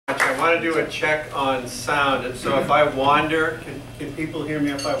want to do a check on sound, and so if I wander, can people hear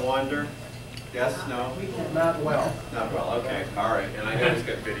me if I wander? Yes? No? Not well. Not well, okay, all right, and I know it's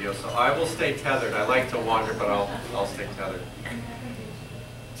got video, so I will stay tethered. I like to wander, but I'll stay tethered.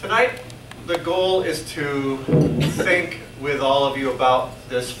 Tonight, the goal is to think with all of you about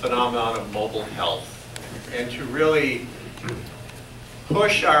this phenomenon of mobile health, and to really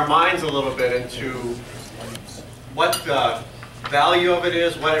push our minds a little bit into what the value of it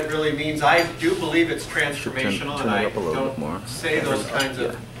is, what it really means. I do believe it's transformational, and I don't say those kinds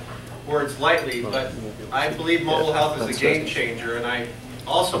of words lightly, but I believe mobile health is a game changer, and I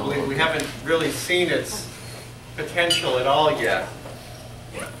also believe we haven't really seen its potential at all yet.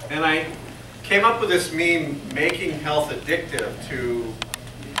 And I came up with this meme, making health addictive, to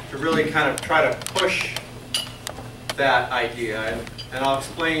really kind of try to push that idea, and I'll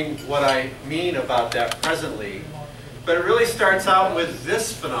explain what I mean about that presently. But it really starts out with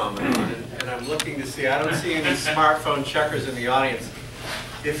this phenomenon, and I'm looking to see, I don't see any smartphone checkers in the audience.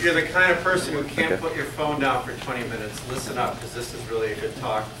 If you're the kind of person who can't put your phone down for 20 minutes, listen up, because this is really a good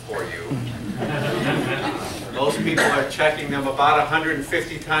talk for you. Most people are checking them about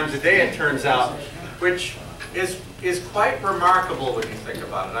 150 times a day, it turns out, which is quite remarkable when you think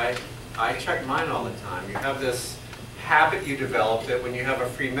about it. I check mine all the time. You have this habit you develop that when you have a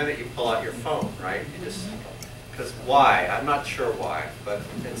free minute, you pull out your phone, right? You just, because why? I'm not sure why, but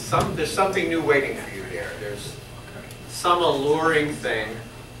there's something new waiting for you there. There's some alluring thing.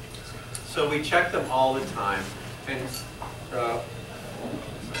 So we check them all the time, and my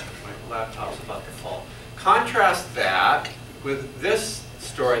laptop's about to fall. Contrast that with this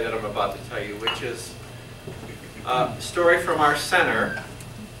story that I'm about to tell you, which is a story from our center,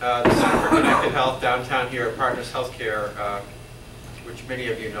 the Center for Connected Health downtown here at Partners Healthcare, which many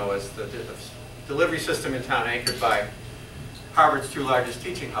of you know as the delivery system in town anchored by Harvard's two largest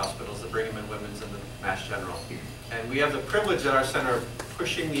teaching hospitals, the Brigham and Women's and the Mass General. And we have the privilege at our center of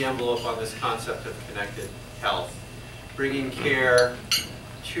pushing the envelope on this concept of connected health, bringing care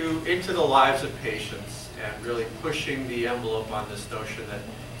into the lives of patients, and really pushing the envelope on this notion that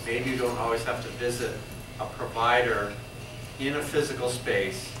maybe you don't always have to visit a provider in a physical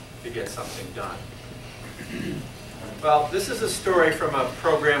space to get something done. Well, this is a story from a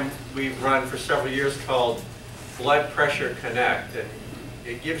program we've run for several years called Blood Pressure Connect, and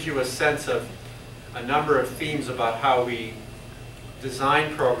it gives you a sense of a number of themes about how we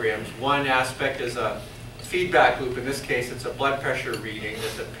design programs. One aspect is a feedback loop. In this case, it's a blood pressure reading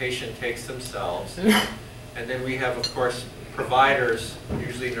that the patient takes themselves. And then we have, of course, providers,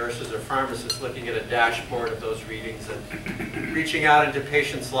 usually nurses or pharmacists, looking at a dashboard of those readings and reaching out into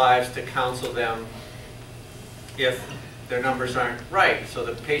patients' lives to counsel them if their numbers aren't right. So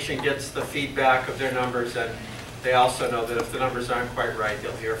the patient gets the feedback of their numbers, and they also know that if the numbers aren't quite right,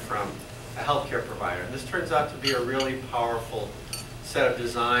 they'll hear from a healthcare provider. And this turns out to be a really powerful set of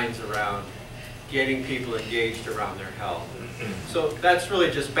designs around getting people engaged around their health. So that's really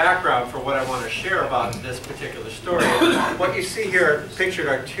just background for what I want to share about this particular story. What you see here pictured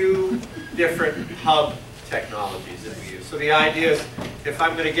are two different hub technologies that we use. So the idea is, if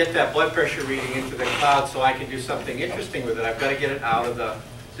I'm going to get that blood pressure reading into the cloud so I can do something interesting with it, I've got to get it out of the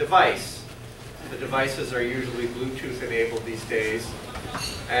device. The devices are usually Bluetooth enabled these days,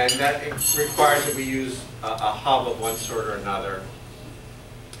 and that requires that we use a hub of one sort or another.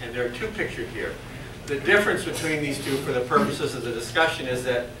 And there are two pictured here. The difference between these two, for the purposes of the discussion, is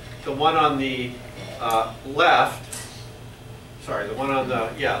that the one on the left,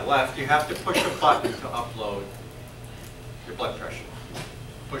 you have to push a button to upload your blood pressure.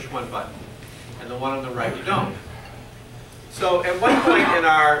 Push one button. And the one on the right, you don't. So at one point in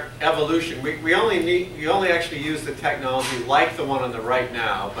our evolution, we only actually use the technology like the one on the right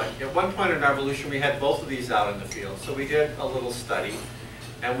now, but at one point in our evolution, we had both of these out in the field. So we did a little study,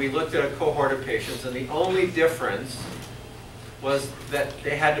 and we looked at a cohort of patients, and the only difference was that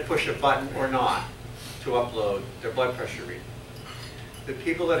they had to push a button or not to upload their blood pressure reading. The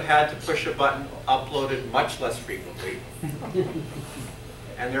people that had to push a button uploaded much less frequently,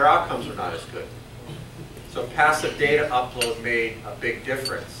 and their outcomes were not as good. So passive data upload made a big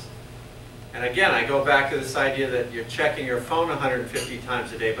difference. And again, I go back to this idea that you're checking your phone 150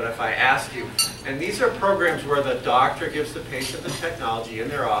 times a day, but if I ask you, and these are programs where the doctor gives the patient the technology in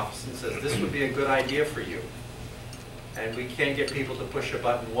their office and says, this would be a good idea for you. And we can't get people to push a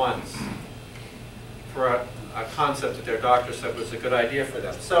button once for a concept that their doctor said was a good idea for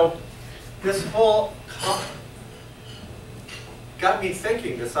them. So this whole got me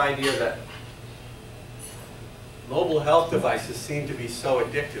thinking, this idea that mobile health devices seem to be so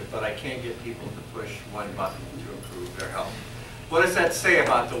addictive, but I can't get people to push one button to improve their health. what does that say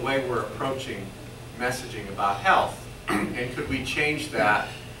about the way we're approaching messaging about health? And could we change that,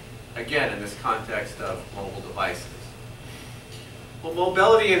 again, in this context of mobile devices? Well,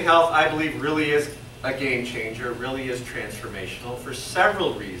 mobility in health, I believe, really is a game changer, really is transformational for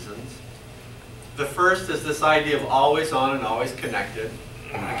several reasons. The first is this idea of always on and always connected.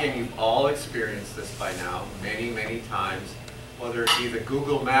 Again, you've all experienced this by now many, many times, whether it be the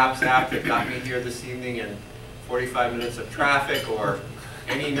Google Maps app that got me here this evening in 45 minutes of traffic or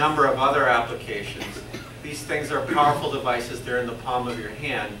any number of other applications. These things are powerful devices. They're in the palm of your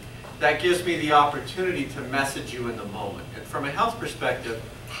hand. That gives me the opportunity to message you in the moment. And from a health perspective,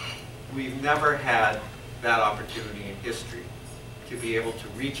 we've never had that opportunity in history to be able to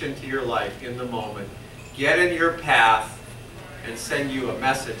reach into your life in the moment, get in your path, and send you a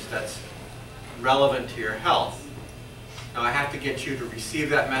message that's relevant to your health. Now I have to get you to receive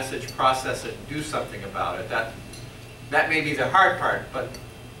that message, process it, and do something about it. That may be the hard part, but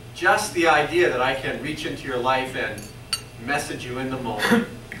just the idea that I can reach into your life and message you in the moment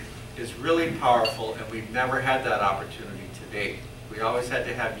is really powerful, and we've never had that opportunity to date. We always had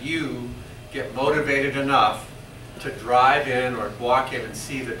to have you get motivated enough to drive in or walk in and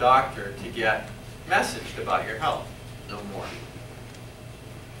see the doctor to get messaged about your health, no more.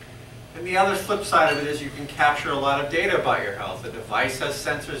 And the other flip side of it is you can capture a lot of data about your health. The device has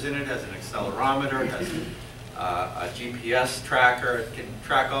sensors in it, has an accelerometer, has a GPS tracker. It can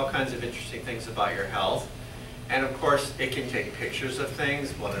track all kinds of interesting things about your health. And of course, it can take pictures of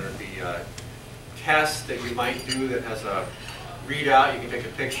things, whether it be a test that you might do that has a readout. You can take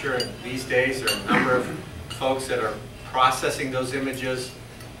a picture, and these days there are a number of folks that are processing those images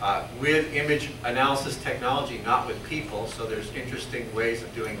with image analysis technology, not with people, so there's interesting ways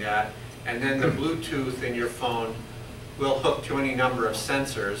of doing that. And then the Bluetooth in your phone will hook to any number of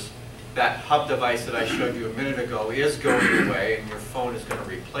sensors. That hub device that I showed you a minute ago is going away, and your phone is going to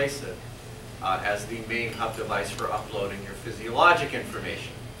replace it as the main hub device for uploading your physiologic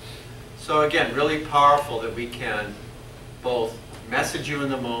information. So again, really powerful that we can both message you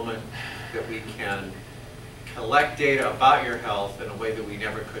in the moment, that we can collect data about your health in a way that we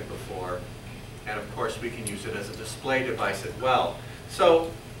never could before, and of course we can use it as a display device as well.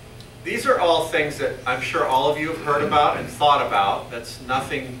 So these are all things that I'm sure all of you have heard about and thought about. That's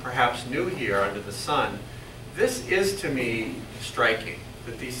nothing perhaps new here under the sun. This is, to me, striking,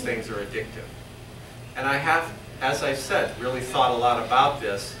 that these things are addictive. And I have, as I said, really thought a lot about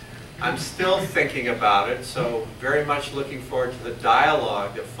this. I'm still thinking about it, so very much looking forward to the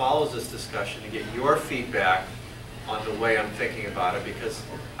dialogue that follows this discussion to get your feedback on the way I'm thinking about it, because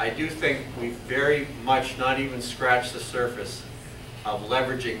I do think we've very much not even scratched the surface of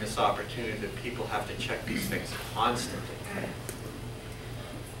leveraging this opportunity that people have to check these things constantly.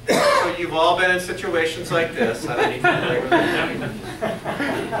 So you've all been in situations like this. I don't need to play with it.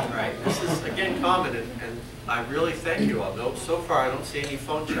 Right. This is, again, common, and I really thank you all. No, so far I don't see any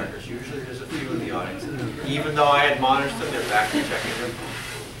phone checkers. Usually there's a few in the audience. Even though I admonish them, they're back to checking their phone.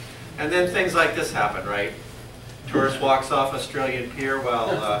 And then things like this happen, right? Tourist walks off Australian Pier while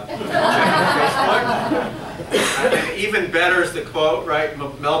checking Facebook. And even better is the quote, right?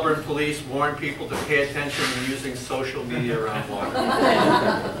 Melbourne police warn people to pay attention when using social media around water.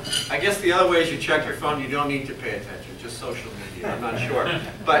 I guess the other way is you check your phone, you don't need to pay attention, just social media, I'm not sure.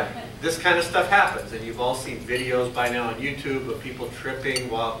 But this kind of stuff happens, and you've all seen videos by now on YouTube of people tripping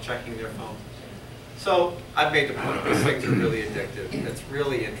while checking their phone. So I've made the point, these things are really addictive. It's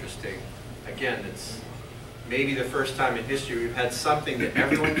really interesting. Again, it's maybe the first time in history we've had something that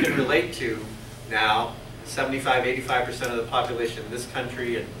everyone can relate to now. 75, 85% of the population in this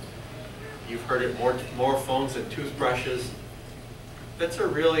country, and you've heard it, more phones than toothbrushes. That's a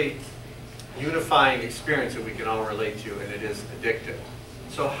really unifying experience that we can all relate to, and it is addictive.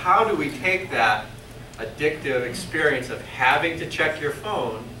 So how do we take that addictive experience of having to check your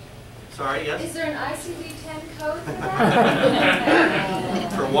phone? Sorry, yes? Is there an ICD-10 code for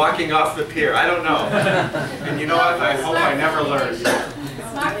that? For walking off the pier, I don't know. And you know what, I hope I never learned.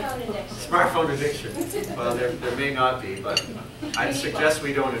 Smartphone addiction. Smartphone addiction. Well, there may not be, but I'd suggest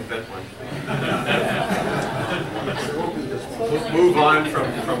we don't invent one. Move on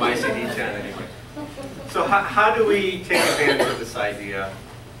from ICD-10 anyway. So how do we take advantage of this idea?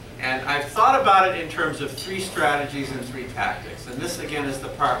 And I've thought about it in terms of 3 strategies and 3 tactics. And this, again, is the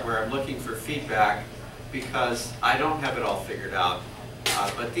part where I'm looking for feedback because I don't have it all figured out.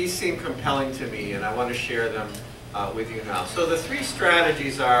 But these seem compelling to me, and I want to share them with you now. So the 3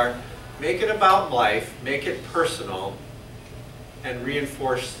 strategies are make it about life, make it personal, and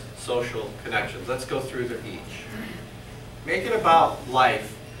reinforce social connections. Let's go through them each. Make it about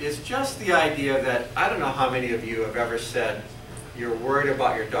life is just the idea that, I don't know how many of you have ever said, you're worried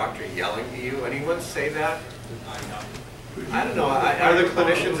about your doctor yelling at you. Anyone say that? I don't know. Are there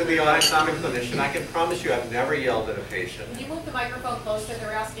clinicians in the audience? I'm a clinician. I can promise you I've never yelled at a patient. Can you move the microphone closer?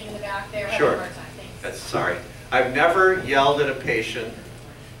 They're asking in the back there. Sure. Having a hard time. Thanks. Sorry. I've never yelled at a patient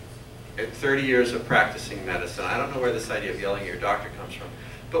in 30 years of practicing medicine. I don't know where this idea of yelling at your doctor comes from.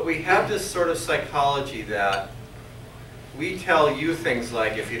 But we have this sort of psychology that we tell you things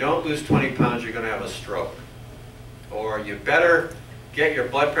like, if you don't lose 20 pounds, you're going to have a stroke. Or you better get your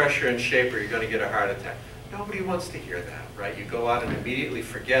blood pressure in shape or you're going to get a heart attack. Nobody wants to hear that, right? You go out and immediately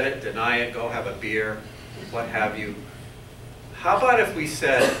forget it, deny it, go have a beer, what have you. How about if we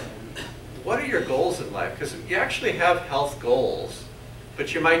said, what are your goals in life? Because you actually have health goals,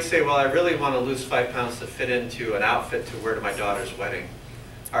 but you might say, well, I really want to lose 5 pounds to fit into an outfit to wear to my daughter's wedding.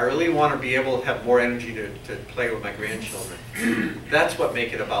 I really want to be able to have more energy to play with my grandchildren. That's what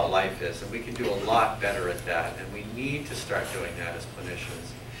Make It About Life is, and we can do a lot better at that, and we need to start doing that as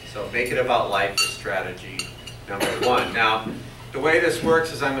clinicians. So Make It About Life is strategy number one. Now, the way this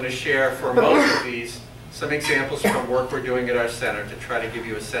works is I'm going to share for most of these some examples from work we're doing at our center to try to give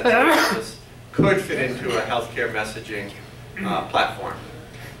you a sense of how this could fit into a healthcare messaging platform.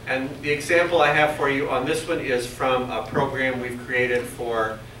 And the example I have for you on this one is from a program we've created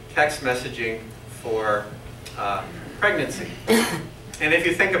for text messaging for pregnancy. And if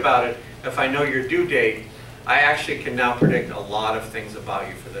you think about it, if I know your due date, I actually can now predict a lot of things about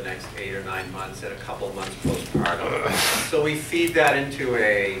you for the next 8 or 9 months and a couple of months postpartum. So we feed that into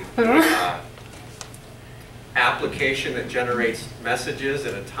a application that generates messages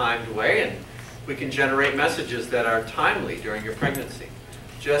in a timed way, and we can generate messages that are timely during your pregnancy.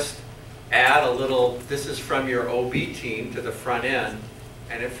 Just add a little, this is from your OB team to the front end,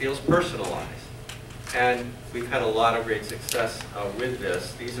 and it feels personalized. And we've had a lot of great success with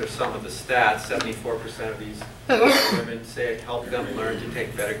this. These are some of the stats. 74% of these women say it helped them learn to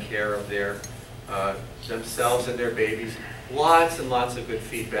take better care of their themselves and their babies. Lots and lots of good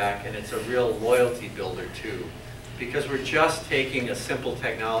feedback, and it's a real loyalty builder too. Because we're just taking a simple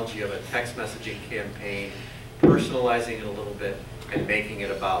technology of a text messaging campaign, personalizing it a little bit, and making it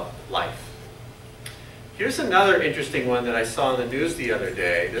about life. Here's another interesting one that I saw in the news the other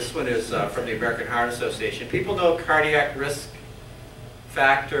day. This one is from the American Heart Association. People know cardiac risk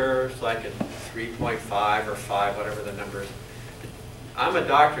factors like a 3.5 or 5, whatever the number is. I'm a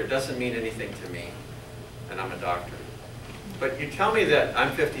doctor. It doesn't mean anything to me, and I'm a doctor. But you tell me that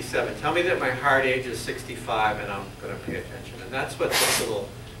I'm 57. Tell me that my heart age is 65, and I'm going to pay attention. And that's what this little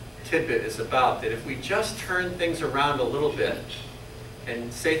tidbit is about, that if we just turn things around a little bit,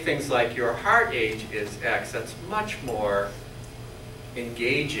 and say things like your heart age is X, that's much more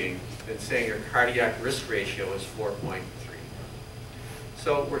engaging than saying your cardiac risk ratio is 4.3.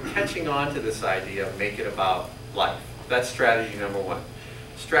 So we're catching on to this idea of make it about life. That's strategy number one.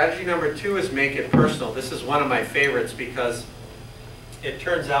 Strategy number two is make it personal. This is one of my favorites because it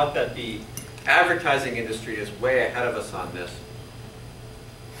turns out that the advertising industry is way ahead of us on this.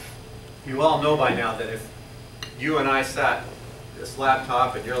 You all know by now that if you and I sat this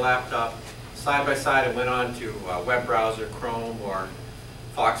laptop and your laptop side by side and went on to a web browser, Chrome or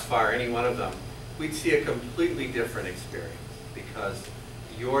Foxfire, any one of them, we'd see a completely different experience because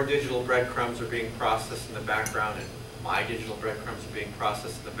your digital breadcrumbs are being processed in the background and my digital breadcrumbs are being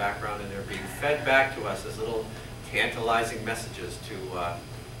processed in the background, and they're being fed back to us as little tantalizing messages to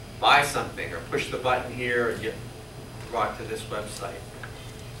buy something or push the button here and get brought to this website.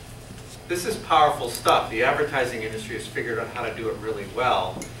 This is powerful stuff. The advertising industry has figured out how to do it really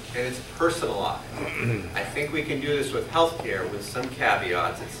well, and it's personalized. I think we can do this with healthcare with some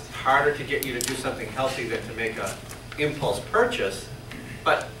caveats. It's harder to get you to do something healthy than to make an impulse purchase,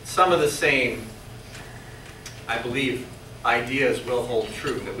 but some of the same, I believe, ideas will hold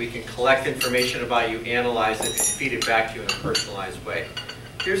true, that we can collect information about you, analyze it, and feed it back to you in a personalized way.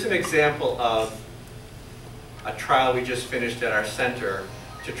 Here's an example of a trial we just finished at our center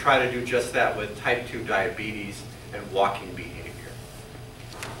to try to do just that with type 2 diabetes and walking behavior.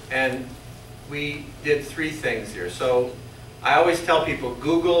 And we did 3 things here. So I always tell people,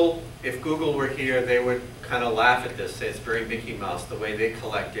 Google, if Google were here, they would kind of laugh at this, say it's very Mickey Mouse, the way they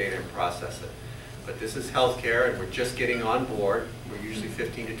collect data and process it. But this is healthcare, and we're just getting on board. We're usually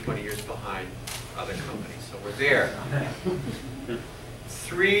 15 to 20 years behind other companies, so we're there.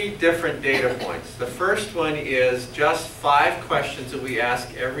 3 different data points. The first one is just 5 questions that we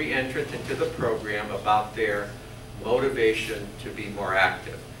ask every entrant into the program about their motivation to be more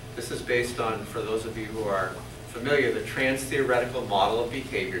active. This is based on, for those of you who are familiar, the trans-theoretical model of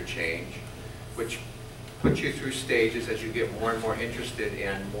behavior change, which puts you through stages as you get more and more interested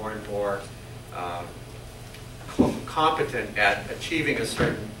in more and more competent at achieving a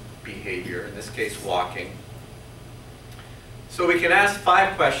certain behavior, in this case walking. So we can ask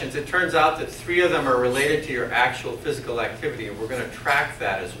 5 questions. It turns out that 3 of them are related to your actual physical activity, and we're going to track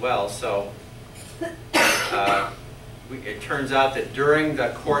that as well. So it turns out that during the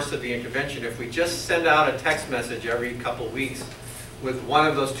course of the intervention, if we just send out a text message every couple weeks with one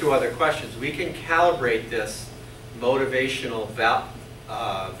of those 2 other questions, we can calibrate this motivational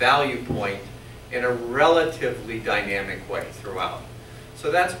value point in a relatively dynamic way throughout.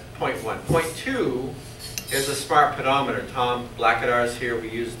 So that's point 1. Point 2 is a smart pedometer. Tom Blackadar is here. We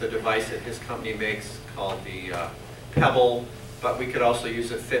use the device that his company makes called the Pebble, but we could also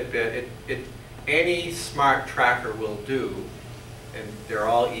use a Fitbit. Any smart tracker will do, and they're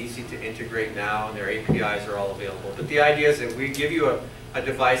all easy to integrate now, and their APIs are all available. But the idea is that we give you a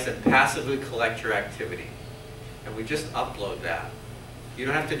device that passively collects your activity, and we just upload that. You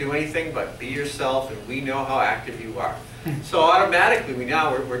don't have to do anything but be yourself, and we know how active you are. So automatically,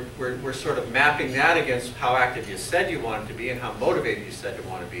 we're sort of mapping that against how active you said you wanted to be and how motivated you said you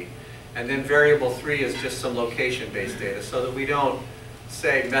want to be. And then variable 3 is just some location-based data, so that we don't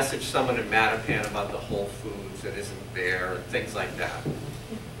say message someone in Mattapan about the Whole Foods that isn't there, and things like that.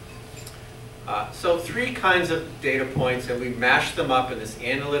 So 3 kinds of data points, and we mash them up in this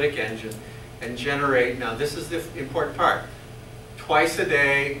analytic engine and generate. Now this is the important part. Twice a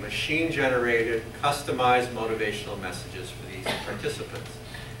day, machine-generated, customized motivational messages for these participants.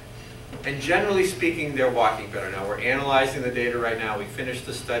 And generally speaking, they're walking better. Now, we're analyzing the data right now. We finished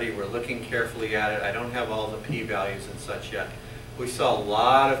the study. We're looking carefully at it. I don't have all the p-values and such yet. We saw a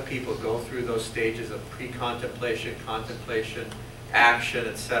lot of people go through those stages of pre-contemplation, contemplation, action,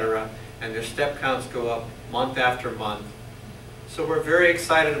 etc. And their step counts go up month after month. So we're very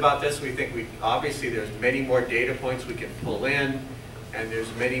excited about this. We think obviously there's many more data points we can pull in, and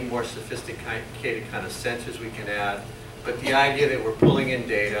there's many more sophisticated kind of sensors we can add. But the idea that we're pulling in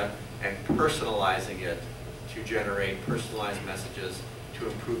data and personalizing it to generate personalized messages to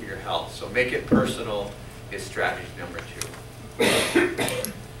improve your health. So make it personal is strategy number 2.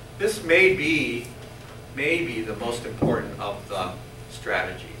 This may be the most important of the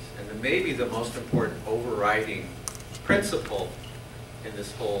strategies, and maybe the most important overriding principle in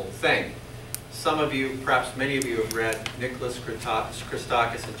this whole thing. Some of you, perhaps many of you, have read Nicholas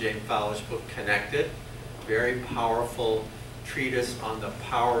Christakis and Jane Fowler's book, Connected. Very powerful treatise on the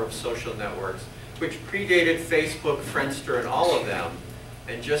power of social networks, which predated Facebook, Friendster, and all of them,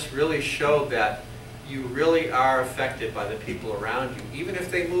 and just really showed that you really are affected by the people around you, even if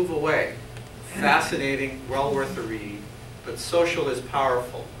they move away. Fascinating, well worth a read, but social is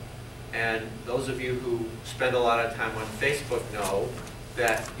powerful. And those of you who spend a lot of time on Facebook know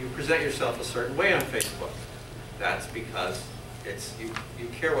that you present yourself a certain way on Facebook. That's because you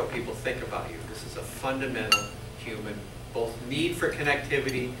care what people think about you. This is a fundamental human both need for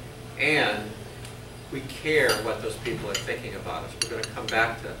connectivity, and we care what those people are thinking about us. We're going to come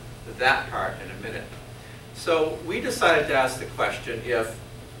back to that part in a minute. So we decided to ask the question if,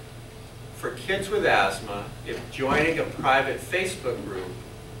 for kids with asthma, if joining a private Facebook group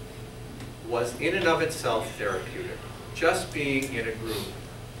was in and of itself therapeutic, just being in a group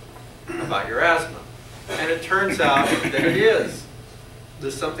about your asthma. And it turns out that it is.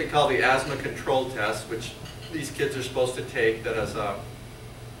 There's something called the asthma control test, which these kids are supposed to take, that has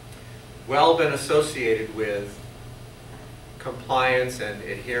well been associated with compliance and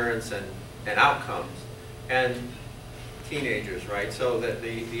adherence and outcomes. And teenagers, right? So that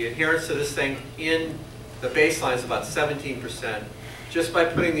the adherence to this thing in the baseline is about 17%. Just by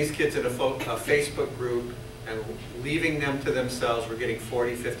putting these kids in a Facebook group and leaving them to themselves, we're getting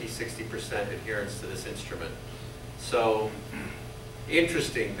 40, 50, 60% adherence to this instrument. So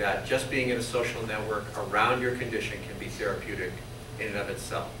interesting that just being in a social network around your condition can be therapeutic in and of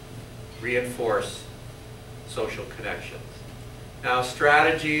itself. Reinforce social connections. Now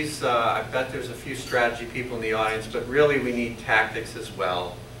strategies, I bet there's a few strategy people in the audience, but really we need tactics as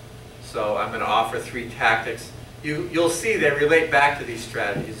well. So I'm going to offer 3 tactics. You'll see they relate back to these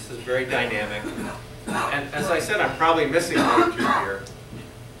strategies. This is very dynamic. And as I said, I'm probably missing 1 or 2 here.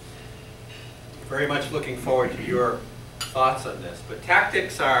 Very much looking forward to your thoughts on this. But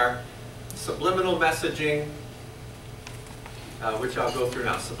tactics are subliminal messaging, which I'll go through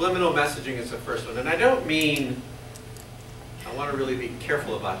now. Subliminal messaging is the first one. And I don't mean, I want to really be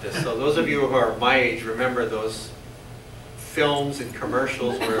careful about this. So those of you who are my age remember those films and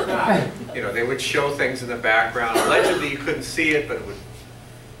commercials where they would show things in the background. Allegedly you couldn't see it, but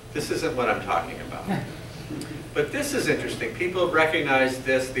this isn't what I'm talking about. But this is interesting. People have recognized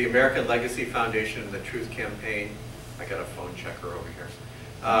this, the American Legacy Foundation and the Truth Campaign. I got a phone checker over here.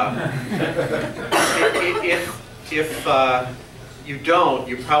 if you don't,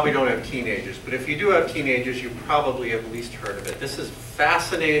 you probably don't have teenagers. But if you do have teenagers, you probably have at least heard of it. This is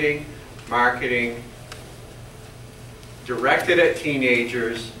fascinating marketing directed at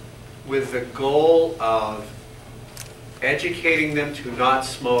teenagers with the goal of educating them to not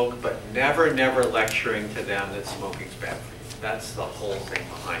smoke, but never, never lecturing to them that smoking's bad for you. That's the whole thing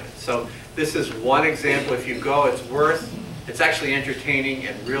behind it. So this is one example. If you go, it's actually entertaining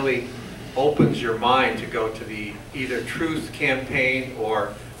and really opens your mind to go to the either Truth campaign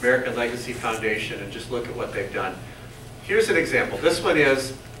or American Legacy Foundation and just look at what they've done. Here's an example. This one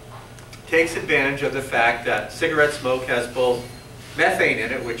takes advantage of the fact that cigarette smoke has both methane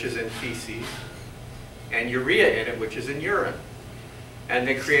in it, which is in feces, and urea in it, which is in urine. And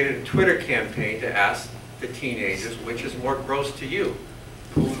they created a Twitter campaign to ask the teenagers, which is more gross to you,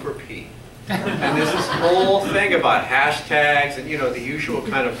 poop or pee? And there's this whole thing about hashtags and, the usual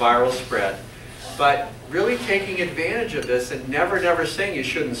kind of viral spread. But really taking advantage of this and never saying you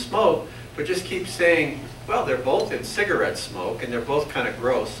shouldn't smoke, but just keep saying, well, they're both in cigarette smoke and they're both kind of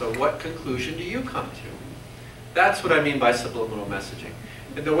gross, so what conclusion do you come to? That's what I mean by subliminal messaging.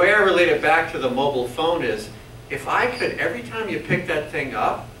 And the way I relate it back to the mobile phone is, if I could, every time you pick that thing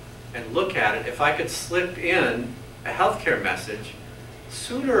up and look at it, if I could slip in a healthcare message,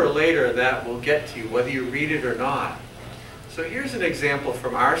 sooner or later that will get to you, whether you read it or not. So here's an example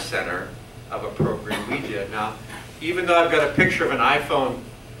from our center of a program we did. Now, even though I've got a picture of an iPhone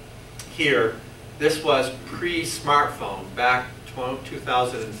here, this was pre-smartphone, back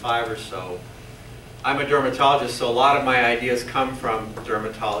 2005 or so. I'm a dermatologist, so a lot of my ideas come from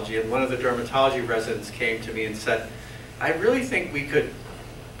dermatology, and one of the dermatology residents came to me and said, I really think we could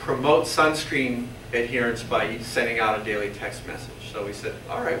promote sunscreen adherence by sending out a daily text message. So we said,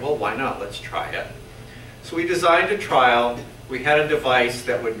 all right, well, why not? Let's try it. So we designed a trial. We had a device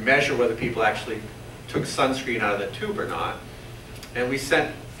that would measure whether people actually took sunscreen out of the tube or not. And we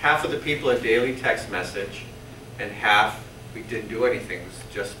sent half of the people a daily text message, and half we didn't do anything.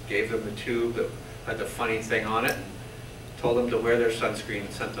 We just gave them the tube that had the funny thing on it, and told them to wear their sunscreen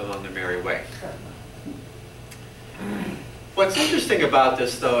and sent them on their merry way. What's interesting about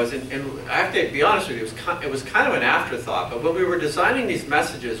this, though, is, and I have to be honest with you, it was kind of an afterthought, but when we were designing these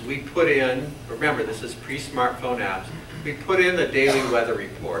messages, we put in, remember this is pre-smartphone apps, we put in the daily weather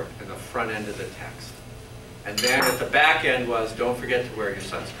report in the front end of the text. And then at the back end was, don't forget to wear your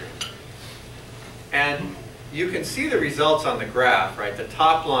sunscreen. And you can see the results on the graph, right? The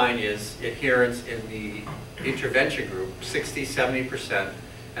top line is adherence in the intervention group, 60–70%.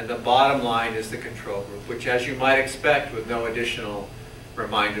 And the bottom line is the control group, which, as you might expect with no additional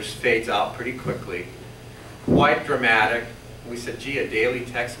reminders, fades out pretty quickly. Quite dramatic. We said, gee, a daily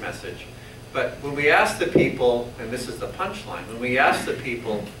text message. But when we asked the people, and this is the punchline, when we asked the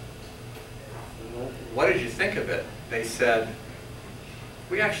people, what did you think of it? They said,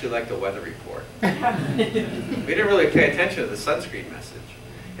 we actually like the weather report. We didn't really pay attention to the sunscreen message.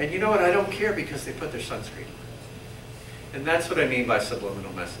 And you know what? I don't care because they put their sunscreen on. And that's what I mean by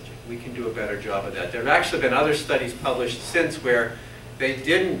subliminal messaging. We can do a better job of that. There have actually been other studies published since where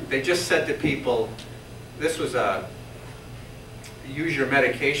they just said to people, this was a use your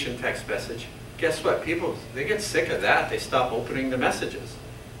medication text message. Guess what? People, they get sick of that. They stop opening the messages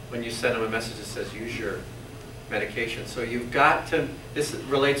when you send them a message that says use your medication. So you've got to, this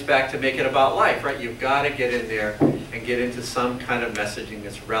relates back to make it about life, right? You've got to get in there and get into some kind of messaging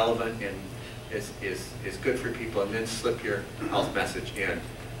that's relevant and is good for people, and then slip your health message in.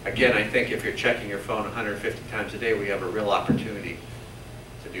 Again, I think if you're checking your phone 150 times a day, we have a real opportunity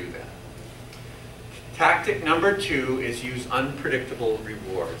to do that. Tactic number 2 is use unpredictable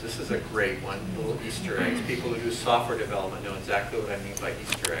rewards. This is a great one, little Easter eggs. People who do software development know exactly what I mean by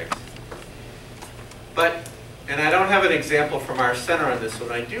Easter eggs. But, and I don't have an example from our center on this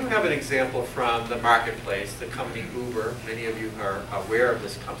one, I do have an example from the marketplace, the company Uber. Many of you are aware of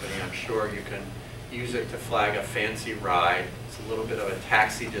this company. I'm sure you can use it to flag a fancy ride. It's a little bit of a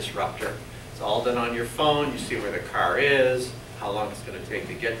taxi disruptor. It's all done on your phone. You see where the car is, how long it's going to take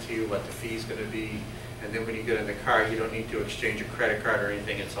to get to you, what the fee's going to be. And then when you get in the car, you don't need to exchange a credit card or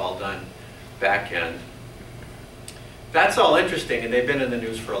anything. It's all done back end. That's all interesting, and they've been in the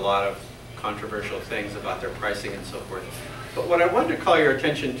news for a lot of controversial things about their pricing and so forth. But what I wanted to call your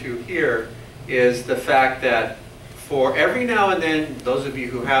attention to here is the fact that for every now and then, those of you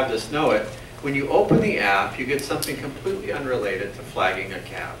who have this know it, when you open the app, you get something completely unrelated to flagging a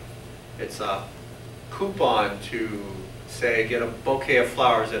cab. It's a coupon to, say, get a bouquet of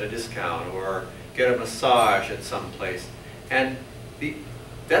flowers at a discount or get a massage at some place. And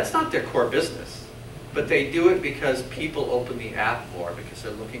that's not their core business. But they do it because people open the app more because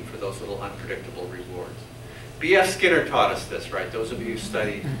they're looking for those little unpredictable rewards. B.F. Skinner taught us this, right? Those of you who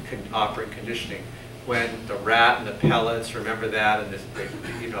study operant conditioning. When the rat and the pellets, remember that? And this,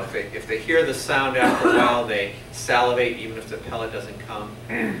 you know, if they hear the sound after a while, they salivate even if the pellet doesn't come.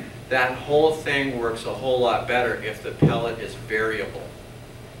 That whole thing works a whole lot better if the pellet is variable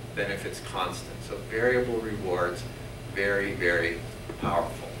than if it's constant. So variable rewards, very, very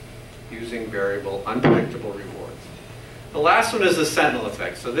powerful. Using variable, unpredictable rewards. The last one is the sentinel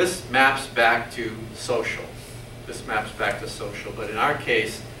effect. So this maps back to social. This maps back to social, but in our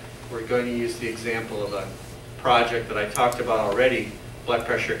case, we're going to use the example of a project that I talked about already, Blood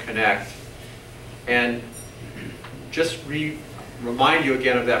Pressure Connect. And just remind you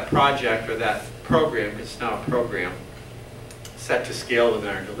again of that project or that program. It's now a program set to scale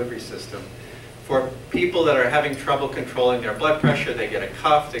within our delivery system. For people that are having trouble controlling their blood pressure, they get a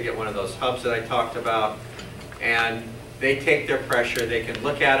cuff, they get one of those hubs that I talked about, and they take their pressure. They can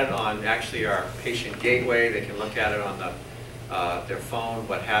look at it on actually our patient gateway. They can look at it on their phone,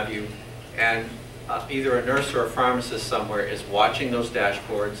 what have you. And either a nurse or a pharmacist somewhere is watching those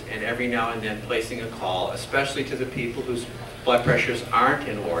dashboards and every now and then placing a call, especially to the people whose blood pressures aren't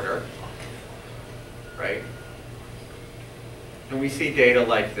in order, right? And we see data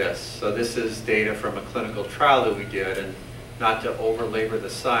like this. So this is data from a clinical trial that we did, and not to belabor the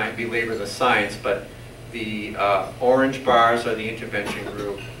science, but the orange bars are the intervention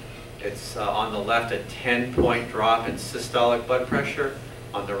group. It's on the left a 10-point drop in systolic blood pressure,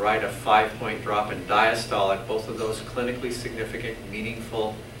 on the right a 5-point drop in diastolic, both of those clinically significant,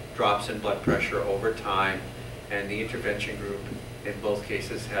 meaningful drops in blood pressure over time, and the intervention group in both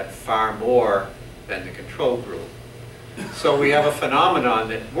cases had far more than the control group. So we have a phenomenon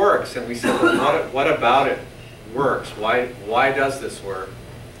that works, and we said, well, what about it works? Why does this work?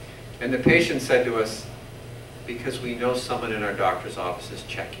 And the patient said to us, because we know someone in our doctor's office is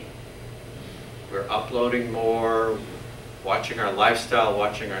checking. We're uploading more, watching our lifestyle,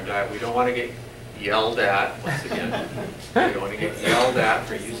 watching our diet. We don't want to get yelled at, once again. We don't want to get yelled at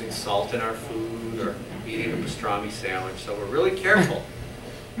for using salt in our food or eating a pastrami sandwich. So we're really careful.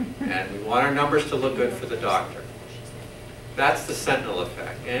 And we want our numbers to look good for the doctor. That's the sentinel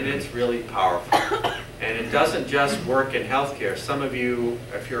effect, and it's really powerful. And it doesn't just work in healthcare. Some of you,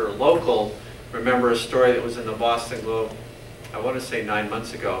 if you're local, remember a story that was in the Boston Globe, I want to say 9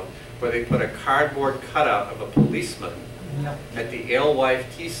 months ago, where they put a cardboard cutout of a policeman at the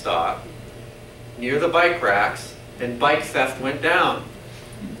Alewife tea stop near the bike racks, and bike theft went down.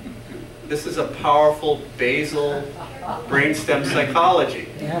 This is a powerful basal brainstem psychology.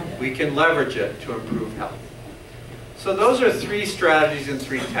 We can leverage it to improve health. So those are 3 strategies and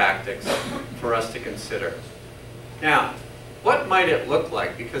 3 tactics for us to consider. Now, what might it look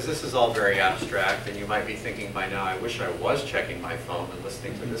like? Because this is all very abstract, and you might be thinking by now, I wish I was checking my phone and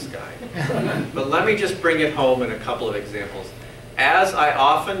listening to this guy. But let me just bring it home in a couple of examples. As I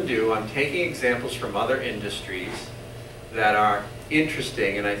often do, I'm taking examples from other industries that are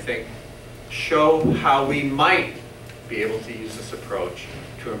interesting and I think show how we might be able to use this approach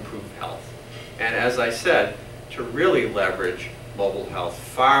to improve health. And as I said, to really leverage mobile health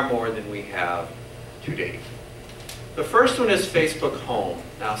far more than we have to date. The first one is Facebook Home.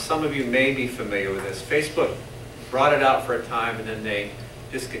 Now, some of you may be familiar with this. Facebook brought it out for a time and then they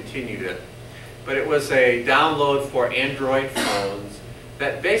discontinued it. But it was a download for Android phones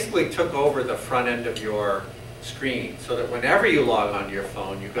that basically took over the front end of your screen so that whenever you log onto your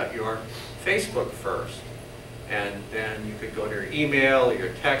phone, you got your Facebook first. And then you could go to your email or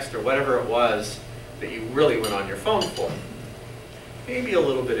your text or whatever it was that you really went on your phone for. Maybe a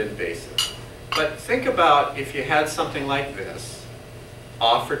little bit invasive. But think about if you had something like this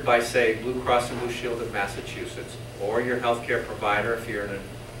offered by, say, Blue Cross and Blue Shield of Massachusetts, or your healthcare provider if you're in a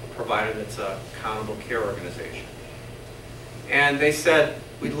provider that's an accountable care organization. And they said,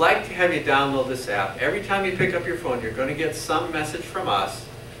 we'd like to have you download this app. Every time you pick up your phone, you're going to get some message from us,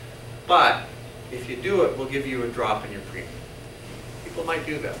 but if you do it, we'll give you a drop in your premium. People might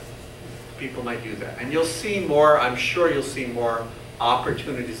do that. People might do that. And you'll see more, I'm sure you'll see more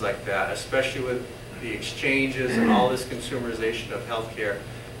opportunities like that, especially with the exchanges and all this consumerization of healthcare,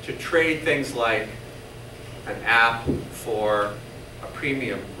 to trade things like an app for a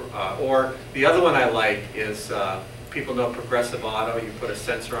premium. Or the other one I like is, people know Progressive Auto, you put a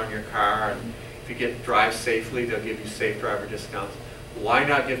sensor on your car, and if you drive safely, they'll give you safe driver discounts. Why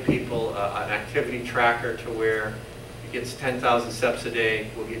not give people an activity tracker to where it gets 10,000 steps a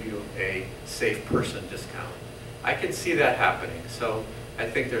day, we'll give you a safe person discount. I can see that happening, so I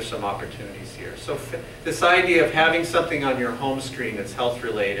think there's some opportunities here. So this idea of having something on your home screen that's health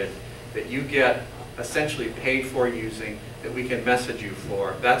related, that you get essentially paid for using, that we can message you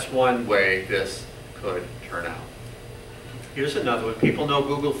for, that's one way this could turn out. Here's another one. People know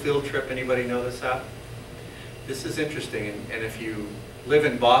Google Field Trip. Anybody know this app? This is interesting, and if you live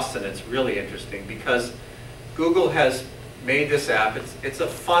in Boston, it's really interesting because Google has made this app. It's a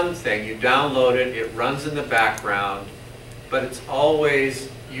fun thing. You download it, it runs in the background, but it's always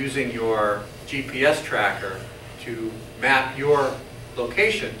using your GPS tracker to map your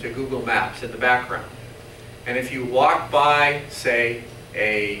location to Google Maps in the background. And if you walk by, say,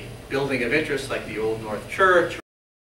 a building of interest like the Old North Church